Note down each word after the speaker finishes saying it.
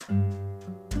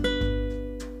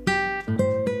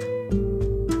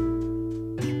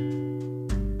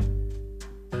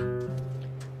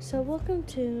welcome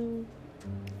to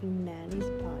Maddie's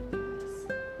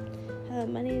podcast. Hello,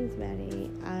 my name is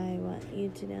Maddie. I want you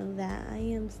to know that I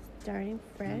am starting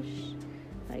fresh.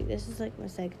 This is my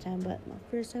second time, but my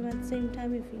first time at the same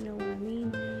time, if you know what I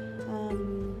mean.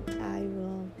 I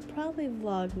will probably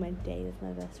vlog my day with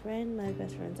my best friend. My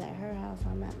best friend's at her house,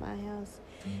 I'm at my house.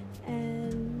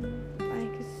 And I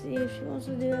can see if she wants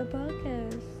to do a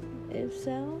podcast. If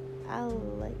so,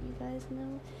 I'll let you guys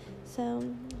know. So,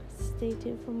 stay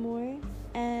tuned for more.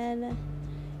 And,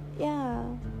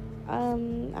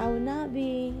 I will not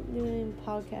be doing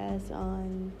podcasts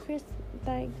on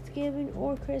Thanksgiving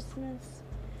or Christmas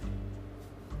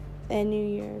and New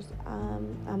Year's.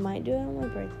 I might do it on my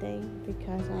birthday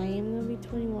because I am going to be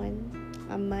 21.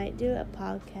 I might do a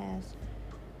podcast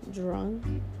drunk.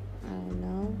 I don't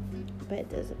know. But it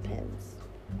just depends.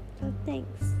 So,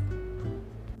 thanks.